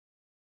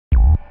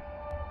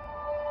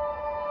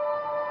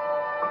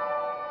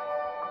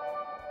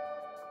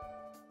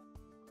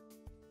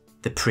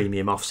The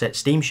premium offset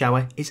steam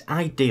shower is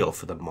ideal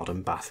for the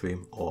modern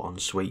bathroom or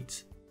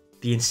ensuite.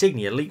 The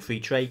Insignia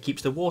LeakFree tray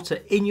keeps the water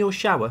in your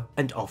shower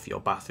and off your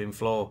bathroom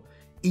floor,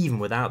 even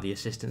without the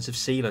assistance of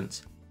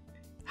sealant.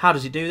 How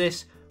does it do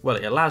this? Well,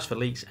 it allows for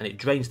leaks and it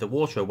drains the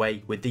water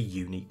away with the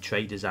unique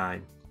tray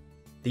design.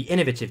 The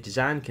innovative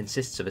design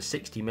consists of a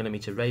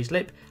 60mm raised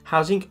lip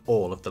housing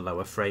all of the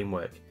lower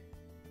framework.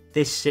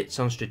 This sits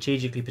on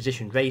strategically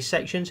positioned raised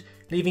sections,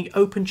 leaving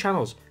open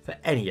channels for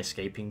any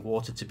escaping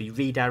water to be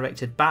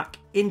redirected back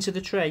into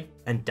the tray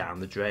and down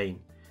the drain.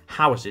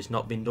 How has this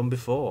not been done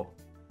before?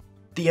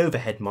 The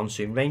overhead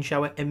monsoon rain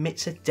shower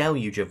emits a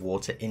deluge of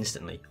water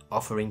instantly,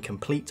 offering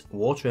complete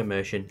water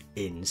immersion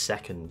in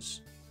seconds.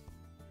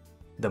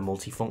 The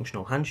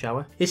multifunctional hand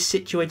shower is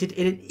situated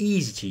in an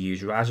easy to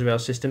use riser rail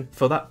system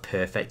for that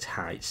perfect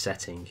height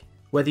setting.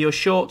 Whether you're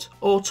short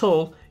or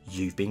tall,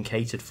 you've been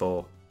catered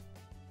for.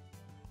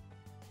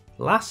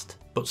 Last,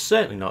 but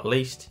certainly not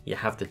least, you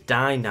have the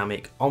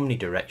dynamic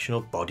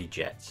omnidirectional body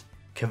jet,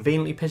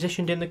 conveniently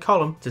positioned in the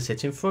column to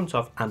sit in front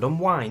of and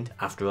unwind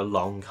after a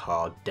long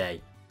hard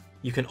day.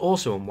 You can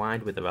also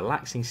unwind with the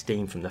relaxing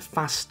steam from the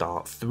fast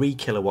start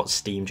 3kW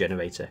steam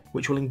generator,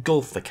 which will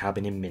engulf the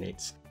cabin in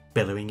minutes,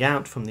 billowing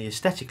out from the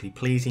aesthetically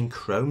pleasing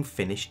chrome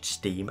finished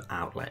steam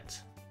outlet.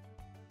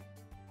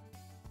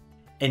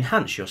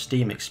 Enhance your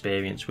steam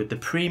experience with the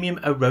premium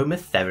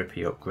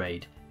aromatherapy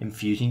upgrade,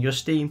 infusing your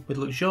steam with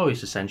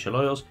luxurious essential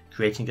oils,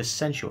 creating a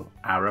sensual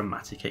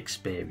aromatic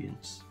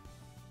experience.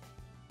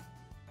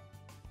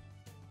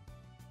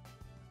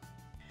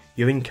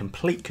 You're in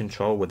complete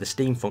control with the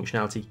steam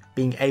functionality,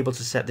 being able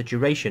to set the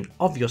duration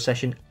of your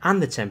session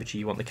and the temperature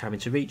you want the cabin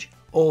to reach,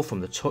 all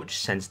from the touch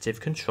sensitive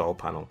control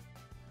panel.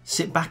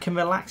 Sit back and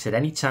relax at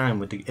any time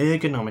with the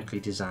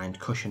ergonomically designed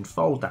cushioned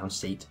fold down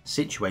seat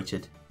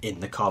situated in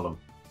the column.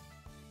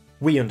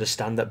 We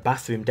understand that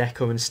bathroom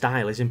decor and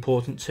style is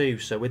important too,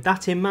 so with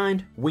that in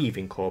mind, we've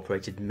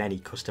incorporated many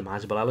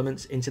customizable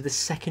elements into the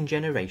second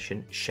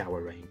generation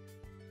shower range.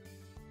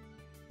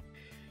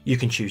 You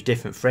can choose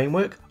different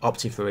framework,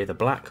 opting for either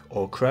black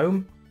or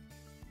chrome.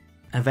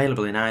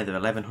 Available in either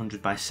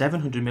 1100 by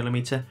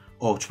 700mm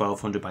or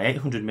 1200 by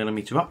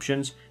 800mm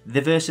options, the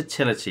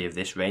versatility of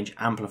this range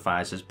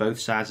amplifies as both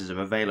sizes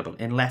are available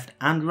in left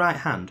and right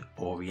hand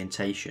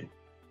orientation.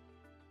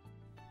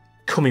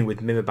 Coming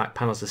with mirror back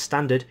panels as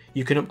standard,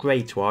 you can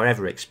upgrade to our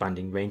ever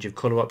expanding range of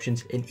colour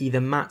options in either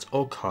matte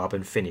or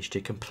carbon finish to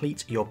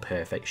complete your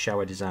perfect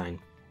shower design.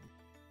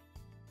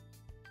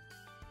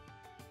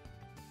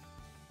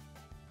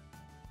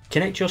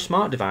 Connect your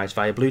smart device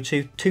via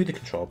Bluetooth to the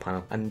control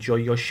panel and enjoy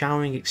your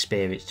showering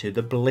experience to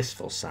the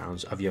blissful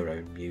sounds of your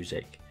own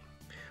music.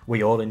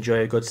 We all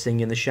enjoy a good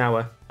sing in the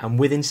shower, and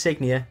with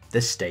Insignia,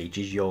 the stage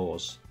is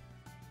yours.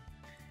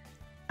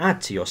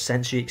 Add to your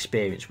sensory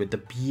experience with the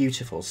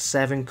beautiful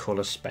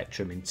 7-colour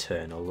spectrum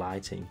internal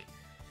lighting.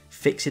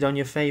 Fix it on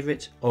your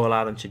favourite or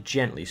allow them to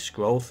gently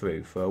scroll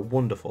through for a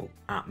wonderful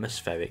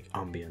atmospheric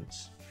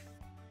ambience.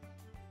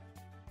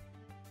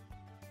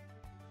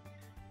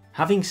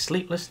 Having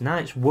sleepless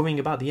nights worrying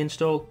about the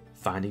install,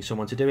 finding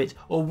someone to do it,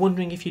 or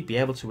wondering if you'd be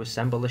able to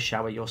assemble the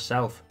shower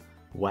yourself?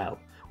 Well,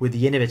 with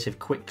the innovative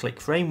QuickClick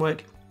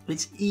framework,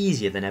 it's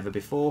easier than ever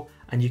before,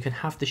 and you can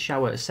have the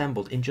shower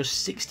assembled in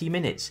just 60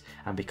 minutes,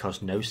 and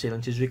because no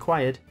sealant is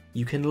required,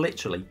 you can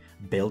literally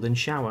build and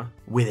shower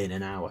within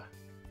an hour.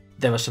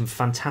 There are some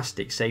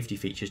fantastic safety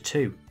features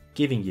too,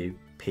 giving you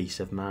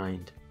peace of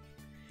mind.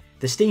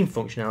 The steam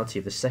functionality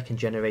of the second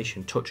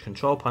generation touch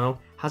control panel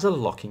has a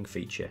locking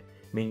feature,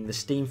 meaning the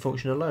steam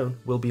function alone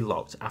will be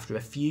locked after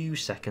a few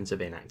seconds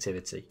of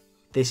inactivity.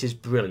 This is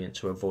brilliant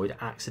to avoid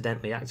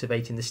accidentally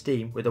activating the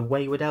steam with a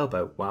wayward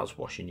elbow whilst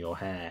washing your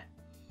hair.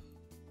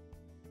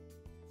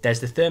 There's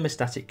the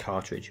thermostatic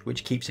cartridge,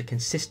 which keeps a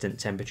consistent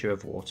temperature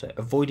of water,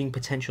 avoiding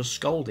potential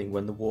scalding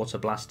when the water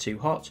blasts too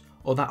hot,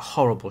 or that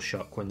horrible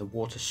shock when the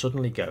water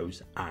suddenly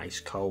goes ice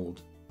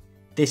cold.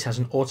 This has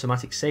an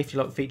automatic safety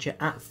lock feature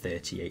at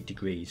 38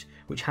 degrees,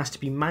 which has to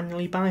be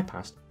manually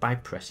bypassed by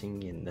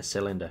pressing in the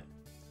cylinder.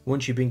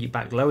 Once you bring it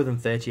back lower than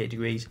 38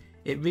 degrees,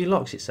 it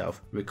relocks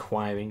itself,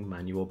 requiring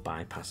manual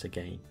bypass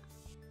again.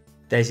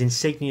 There's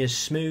Insignia's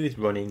smooth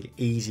running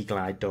easy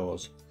glide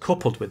doors.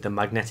 Coupled with the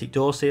magnetic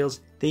door seals,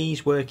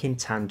 these work in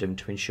tandem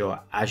to ensure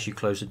as you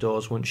close the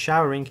doors once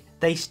showering,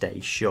 they stay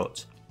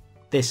shut.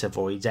 This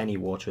avoids any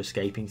water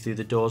escaping through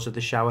the doors of the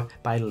shower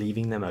by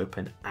leaving them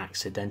open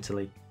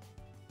accidentally.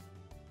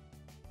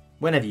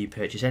 Whenever you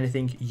purchase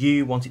anything,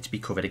 you want it to be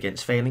covered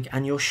against failing,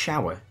 and your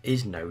shower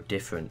is no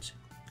different.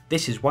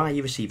 This is why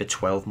you receive a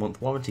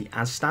 12-month warranty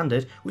as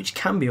standard, which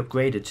can be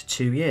upgraded to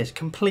 2 years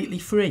completely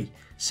free,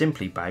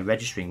 simply by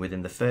registering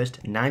within the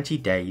first 90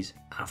 days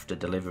after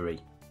delivery.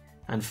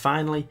 And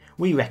finally,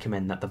 we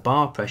recommend that the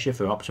bar pressure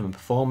for optimum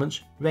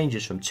performance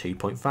ranges from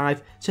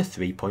 2.5 to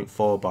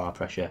 3.4 bar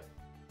pressure.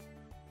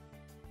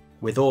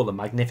 With all the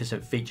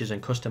magnificent features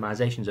and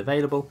customisations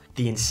available,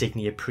 the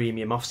Insignia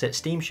Premium Offset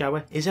Steam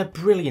Shower is a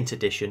brilliant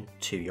addition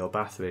to your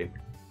bathroom.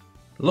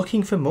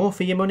 Looking for more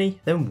for your money?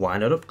 Then why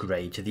not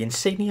upgrade to the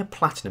Insignia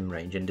Platinum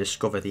range and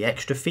discover the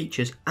extra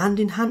features and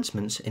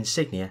enhancements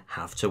Insignia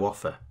have to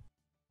offer.